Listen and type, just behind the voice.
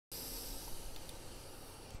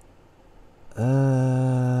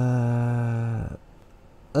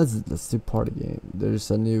Let's do party game. There's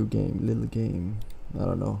a new game, little game. I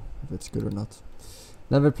don't know if it's good or not.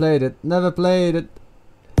 Never played it. Never played it.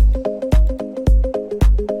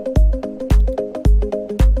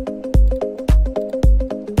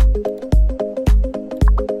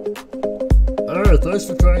 Alright, thanks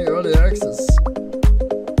for trying early access.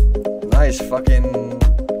 Nice fucking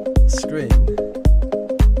screen.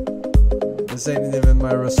 This ain't even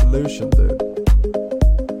my resolution, dude.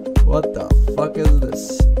 What the fuck is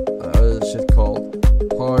this? What is this shit called?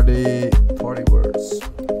 Party words.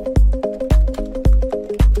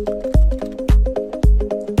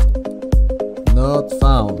 Not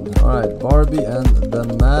found. Alright, Barbie and the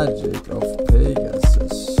Magic of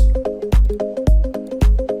Pegasus.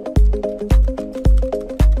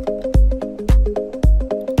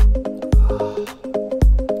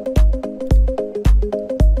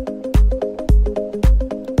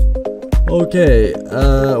 Okay,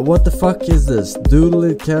 what the fuck is this? Doodle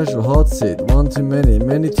it, casual, hot seat, one too many,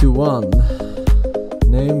 many to one.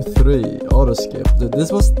 Name 3, auto skip. Dude,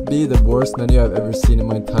 this must be the worst menu I've ever seen in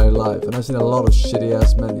my entire life, and I've seen a lot of shitty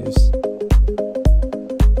ass menus.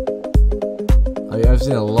 I've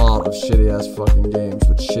seen a lot of shitty ass fucking games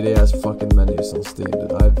with shitty ass fucking menus on Steam,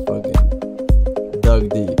 dude. I've fucking dug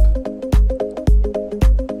deep.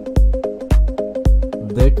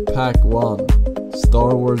 Deck pack 1.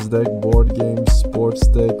 Star Wars deck, board game, sports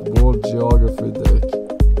deck, world geography deck,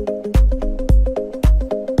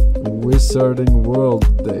 wizarding world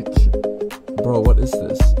deck. Bro, what is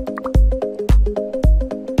this?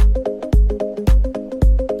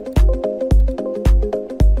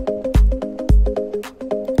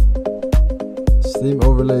 Steam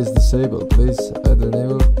overlay is disabled. Please either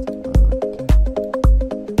enable. Okay.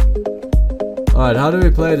 Alright, how do we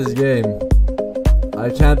play this game? I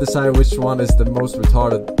can't decide which one is the most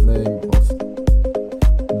retarded name of.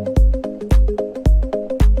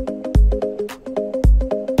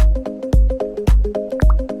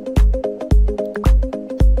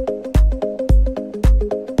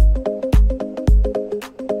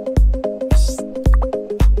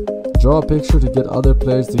 Draw a picture to get other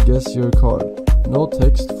players to guess your card. No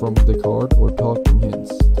text from the card or talking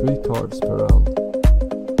hints. 3 cards per round.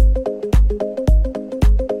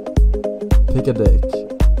 Pick a deck.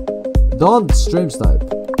 Don't stream snipe.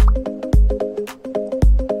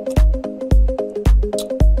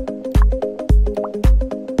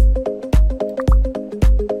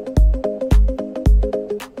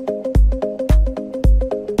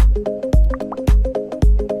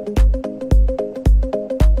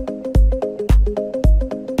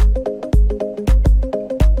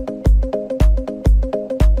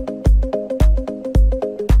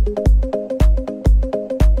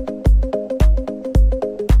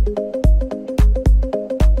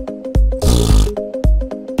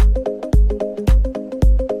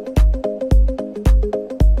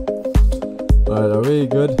 Alright, are we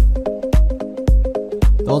good?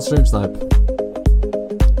 Don't stream snipe.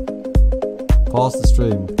 Pause the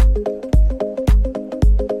stream.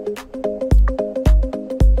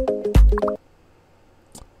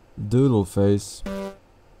 Doodle face.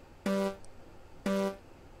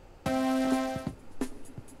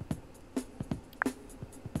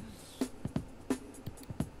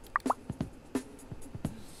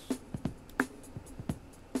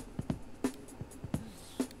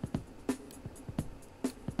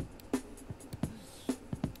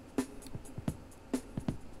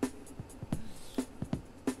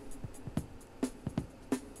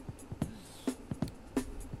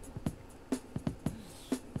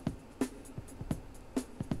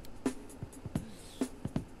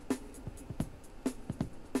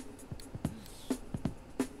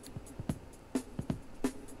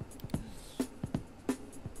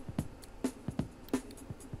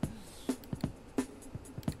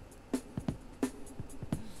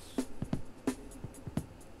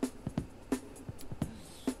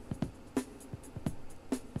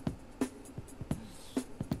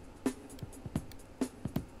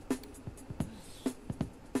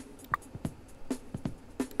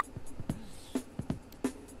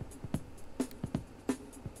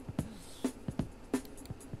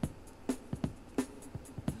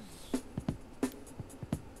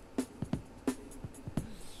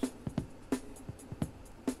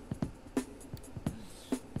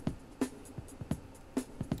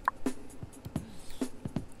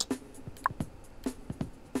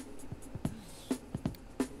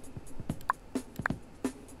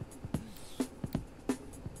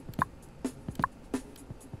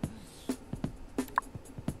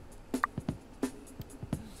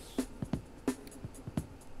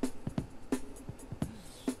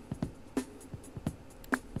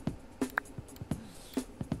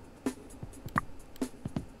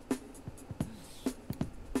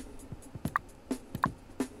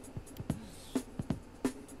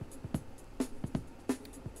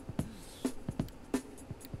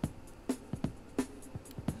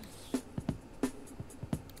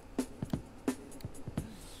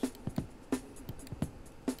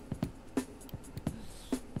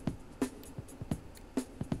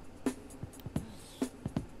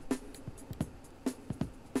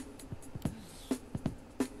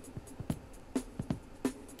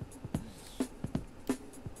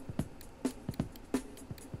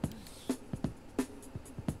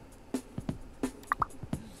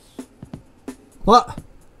 What?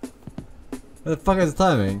 Where the fuck is the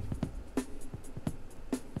timing?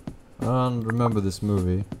 I don't remember this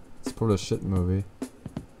movie. It's probably a shit movie.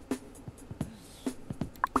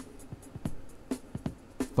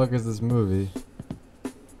 The fuck is this movie?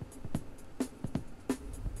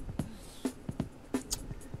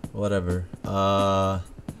 Whatever.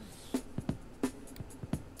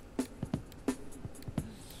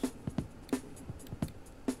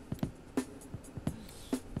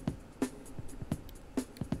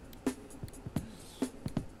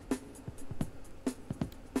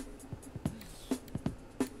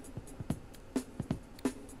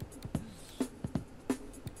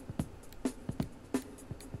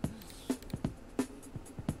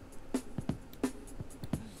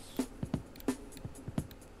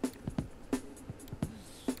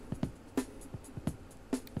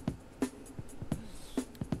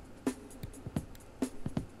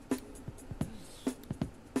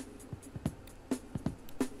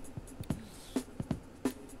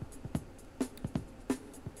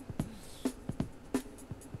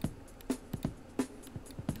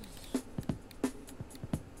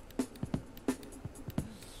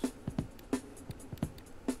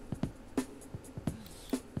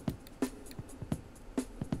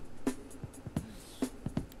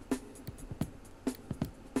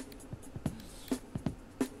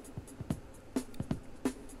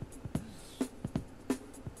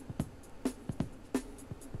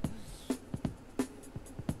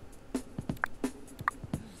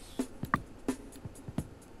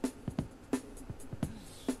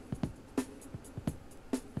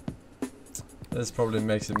 This probably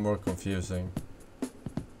makes it more confusing.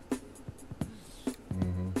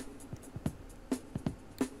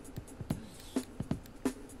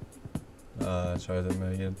 I tried to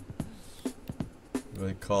make it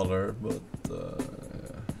with color, but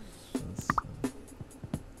yeah. That's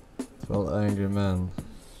 12 Angry Men.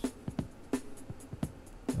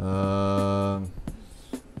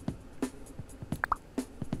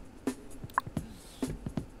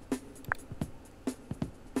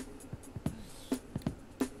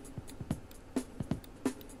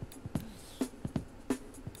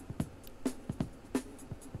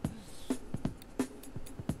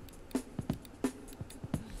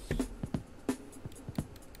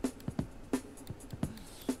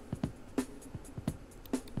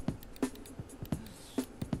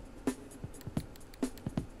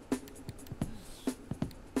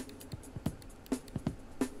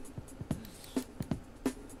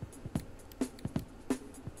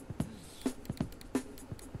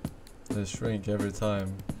 They shrink every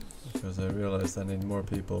time because I realized I need more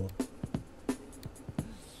people.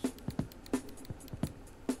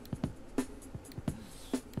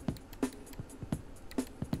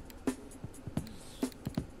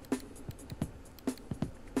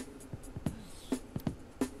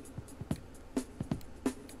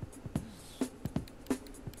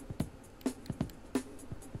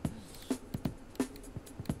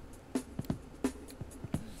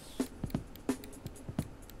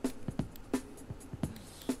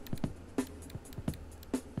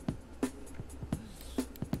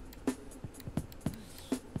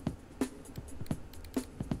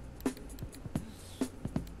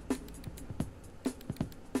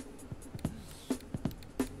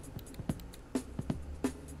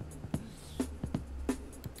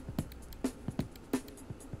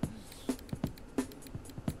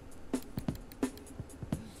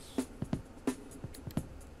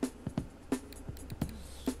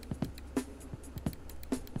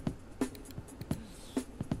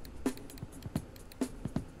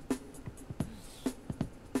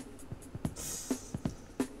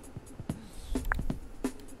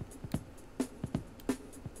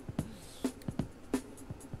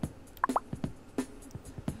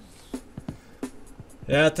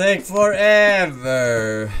 Yeah, take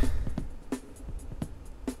forever.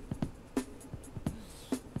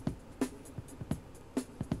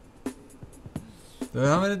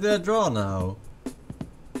 How many did I draw now?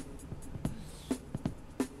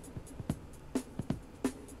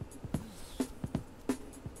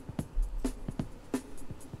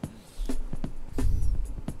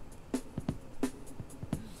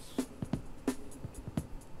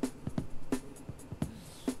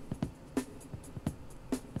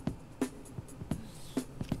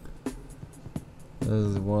 This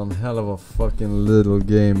is one hell of a fucking little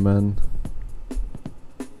game, man.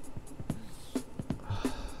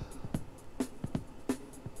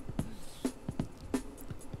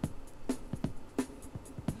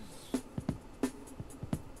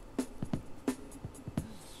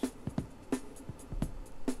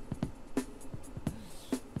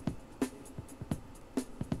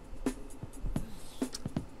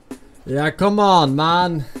 Yeah, come on,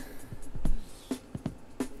 man.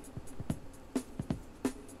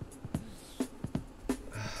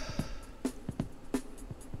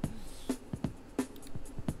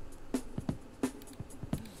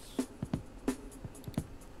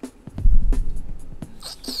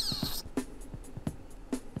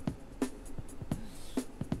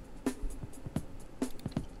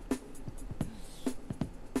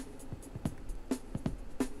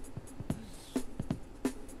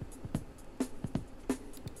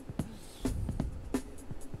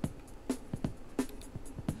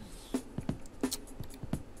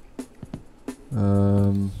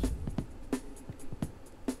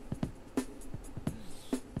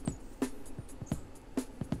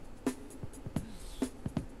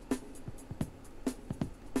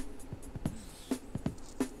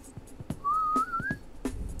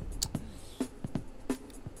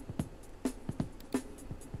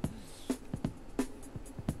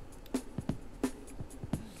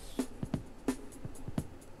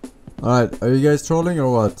 Alright, are you guys trolling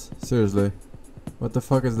or what? Seriously. What the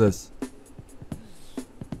fuck is this?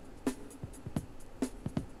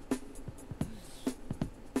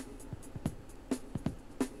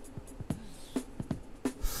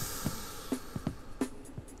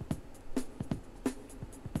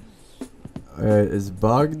 It's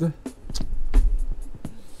bugged?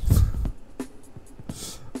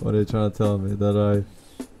 What are you trying to tell me? That I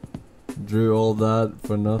drew all that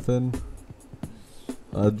for nothing?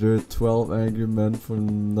 I drew 12 angry men for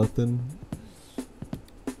nothing?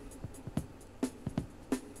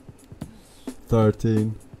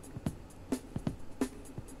 13.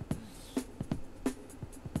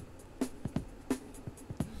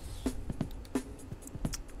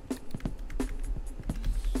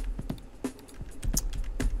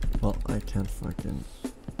 Well, I can't fucking...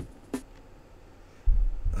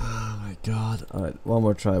 Oh my god. Alright, one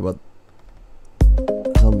more try, but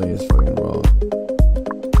something is fucking wrong.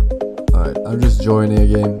 Alright, I'm just joining a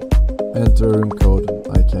game. Enter room code.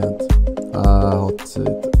 I can't. Hot seat.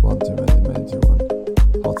 One too many, many too one.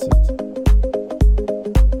 Hot seat.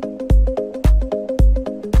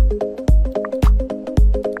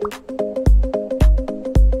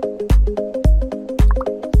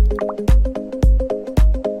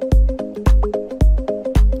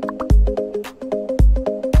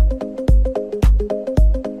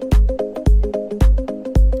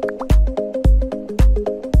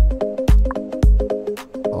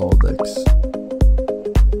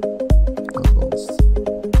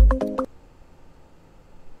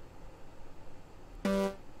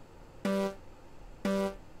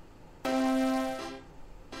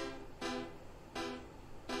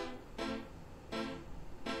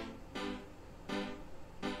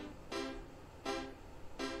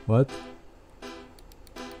 What?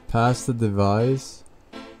 Pass the device?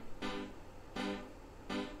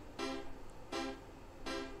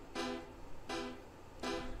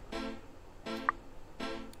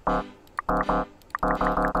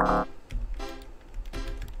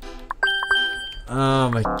 Oh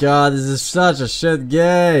my god, this is such a shit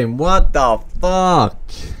game. What the fuck?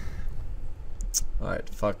 Alright,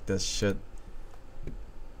 fuck this shit.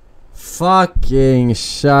 Fucking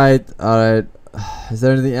shite. Alright. Is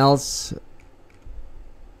there anything else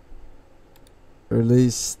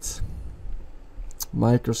released?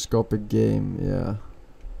 Microscopic game, yeah.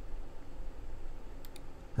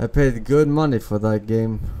 I paid good money for that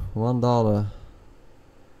game. $1.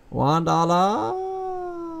 $1.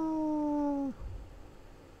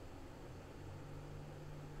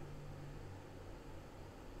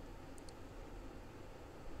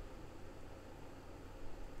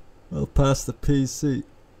 I'll pass the PC.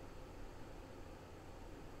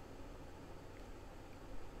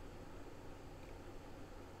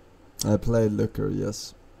 I played Looker,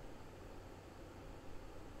 yes.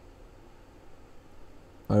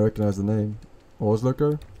 I recognize the name. What was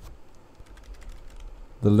Looker?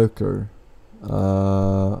 The Looker.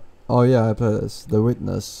 Oh yeah, I played this. The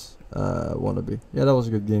Witness wannabe. Yeah, that was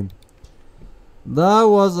a good game. That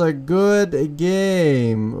was a good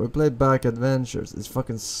game. We played Back Adventures. It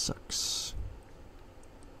fucking sucks.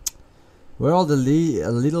 Where are all the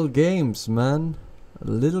little games, man?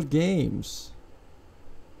 Little games.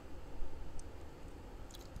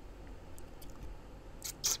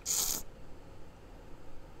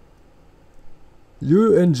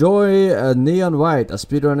 You enjoy Neon White, a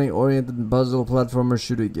speedrunning oriented puzzle platformer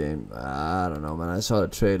shooter game. I don't know, man. I saw the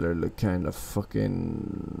trailer. Look kind of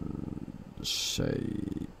fucking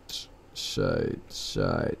shite.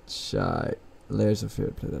 Layers of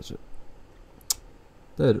Fear. Play that shit.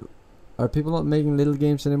 Dude, are people not making little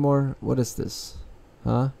games anymore? What is this?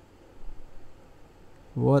 Huh?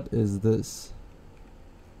 What is this?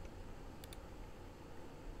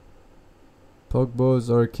 Pogbo's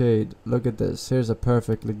Arcade. Look at this. Here's a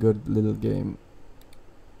perfectly good little game.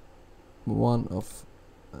 One of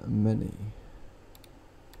many.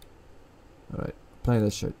 Alright, playing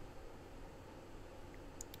this shit.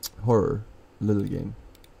 Horror. Little game.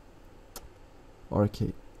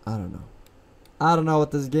 Arcade. I don't know. I don't know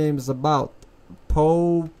what this game is about.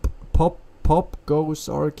 Pop Goes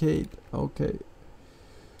Arcade. Okay.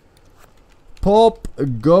 Pop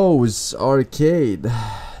Goes Arcade.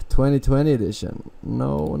 2020 edition.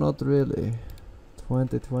 No, not really.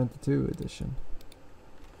 2022 edition.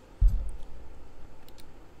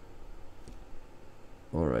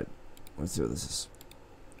 Alright. Let's see what this is.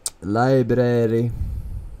 Library.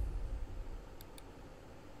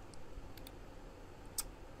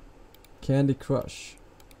 Candy Crush.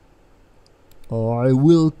 I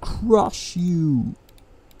will crush you.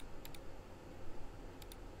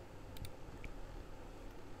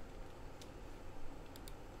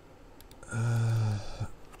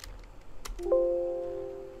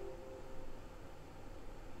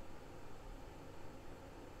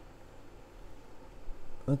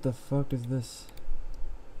 What the fuck is this?